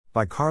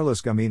By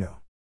Carlos Gamino.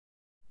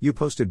 You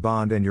posted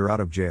bond and you're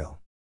out of jail.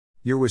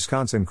 Your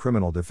Wisconsin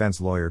criminal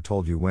defense lawyer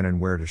told you when and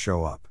where to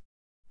show up.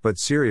 But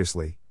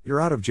seriously,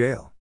 you're out of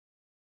jail.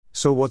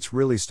 So what's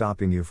really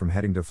stopping you from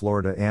heading to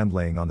Florida and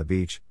laying on the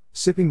beach,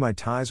 sipping Mai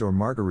Tais or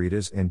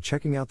margaritas and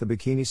checking out the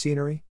bikini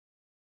scenery?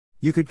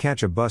 You could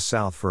catch a bus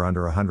south for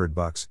under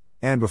 $100,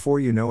 and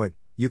before you know it,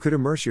 you could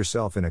immerse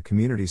yourself in a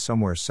community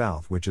somewhere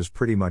south, which is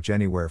pretty much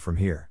anywhere from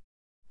here.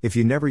 If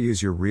you never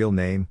use your real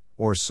name,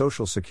 or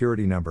social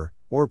security number,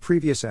 or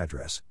previous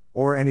address,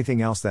 or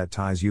anything else that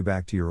ties you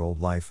back to your old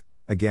life,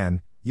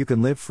 again, you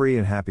can live free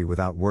and happy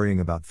without worrying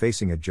about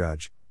facing a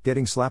judge,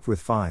 getting slapped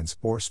with fines,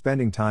 or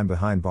spending time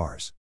behind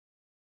bars.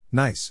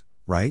 Nice,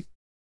 right?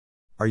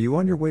 Are you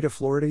on your way to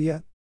Florida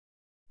yet?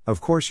 Of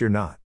course you're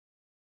not.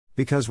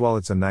 Because while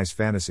it's a nice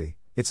fantasy,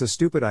 it's a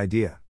stupid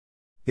idea.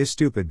 It's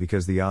stupid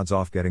because the odds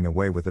off getting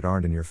away with it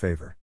aren't in your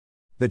favor.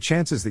 The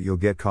chances that you'll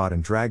get caught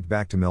and dragged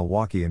back to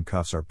Milwaukee in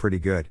cuffs are pretty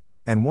good,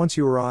 and once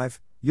you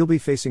arrive, you'll be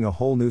facing a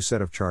whole new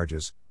set of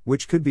charges,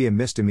 which could be a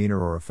misdemeanor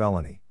or a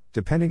felony,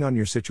 depending on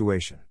your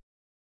situation.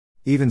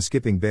 Even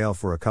skipping bail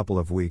for a couple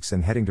of weeks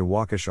and heading to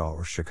Waukesha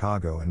or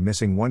Chicago and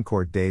missing one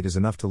court date is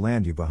enough to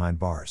land you behind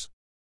bars.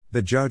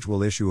 The judge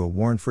will issue a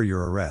warrant for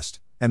your arrest,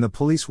 and the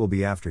police will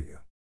be after you.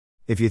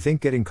 If you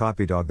think getting caught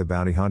by Dog the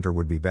Bounty Hunter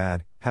would be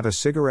bad, have a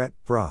cigarette,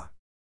 brah.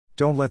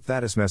 Don't let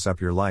that mess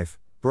up your life,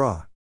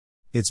 brah.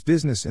 It's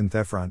business in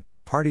the front,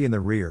 party in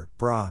the rear,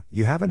 brah.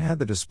 You haven't had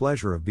the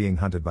displeasure of being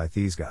hunted by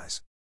these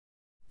guys.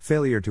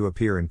 Failure to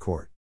appear in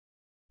court.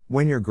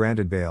 When you're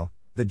granted bail,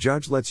 the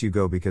judge lets you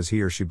go because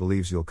he or she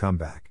believes you'll come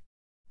back.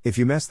 If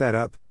you mess that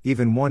up,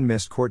 even one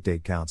missed court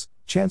date counts.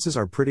 Chances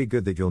are pretty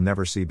good that you'll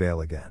never see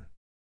bail again.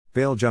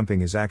 Bail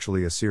jumping is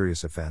actually a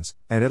serious offense,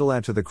 and it'll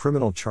add to the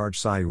criminal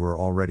charge you were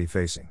already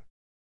facing.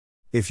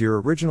 If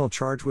your original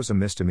charge was a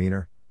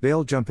misdemeanor,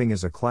 bail jumping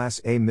is a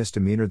Class A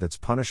misdemeanor that's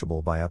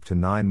punishable by up to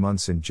 9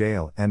 months in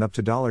jail and up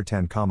to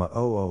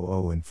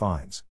 $10,000 in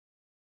fines.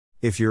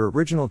 If your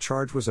original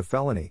charge was a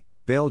felony,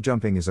 bail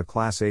jumping is a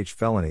Class H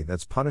felony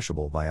that's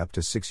punishable by up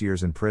to 6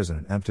 years in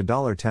prison and up to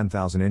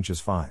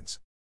 $10,000 fines.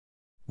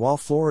 While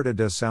Florida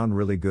does sound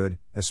really good,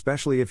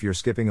 especially if you're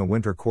skipping a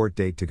winter court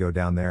date to go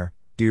down there,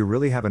 do you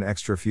really have an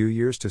extra few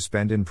years to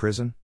spend in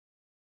prison?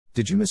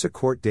 Did you miss a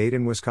court date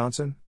in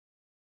Wisconsin?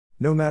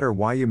 No matter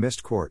why you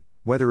missed court,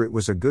 whether it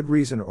was a good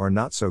reason or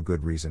not so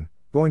good reason,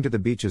 going to the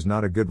beach is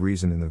not a good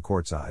reason in the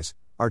court's eyes.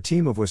 Our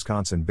team of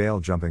Wisconsin bail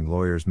jumping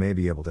lawyers may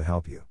be able to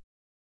help you.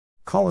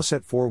 Call us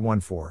at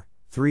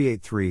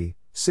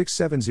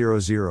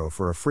 414-383-6700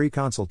 for a free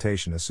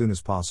consultation as soon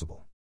as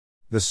possible.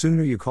 The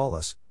sooner you call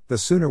us, the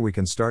sooner we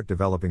can start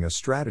developing a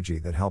strategy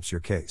that helps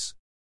your case.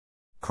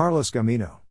 Carlos Gamino.